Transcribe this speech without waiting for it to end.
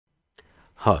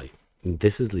Hi,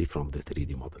 this is Lee from the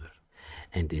 3D Modeler,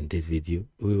 and in this video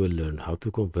we will learn how to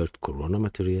convert Corona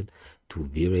material to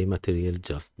V-Ray material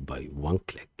just by one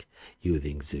click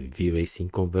using the V-Ray scene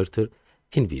converter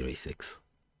in vray 6.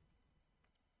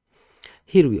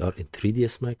 Here we are in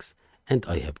 3ds Max, and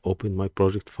I have opened my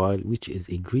project file, which is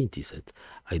a green set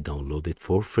I downloaded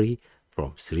for free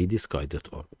from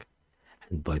 3dsky.org.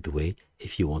 And by the way,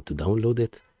 if you want to download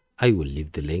it, I will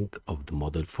leave the link of the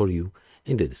model for you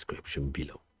in the description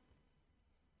below.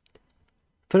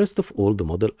 First of all, the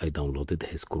model I downloaded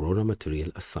has Corona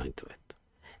material assigned to it.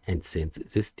 And since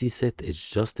this T-set is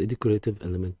just a decorative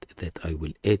element that I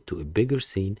will add to a bigger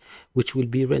scene, which will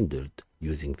be rendered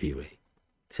using V-Ray.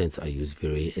 Since I use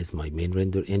V-Ray as my main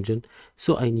render engine,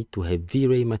 so I need to have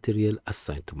V-Ray material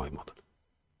assigned to my model.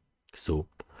 So,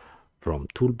 from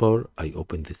Toolbar, I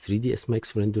open the 3ds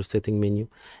Max render setting menu,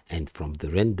 and from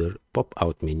the render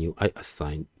pop-out menu, I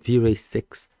assign vray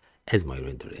 6 as my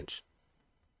render engine.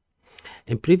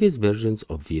 In previous versions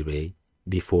of V-Ray,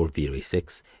 before vray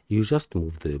 6, you just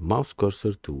move the mouse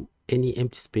cursor to any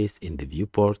empty space in the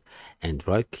viewport and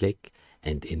right-click,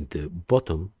 and in the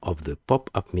bottom of the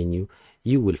pop-up menu,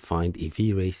 you will find a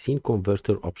V-Ray scene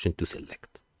converter option to select.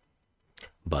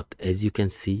 But as you can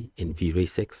see in vray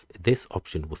 6, this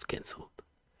option was cancelled.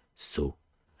 So,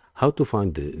 how to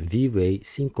find the V-Ray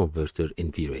scene converter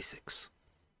in vray 6?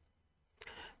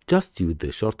 Just use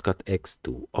the shortcut X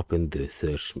to open the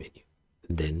search menu.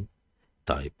 Then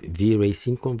type V-Ray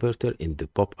scene converter in the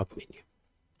pop-up menu.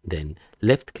 Then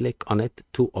left click on it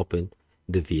to open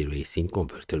the V-Ray scene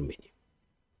converter menu.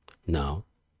 Now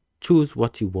choose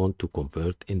what you want to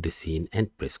convert in the scene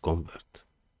and press convert.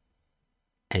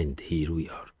 And here we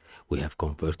are. We have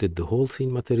converted the whole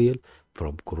scene material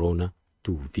from Corona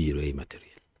to V-Ray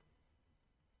material.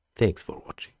 Thanks for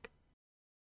watching.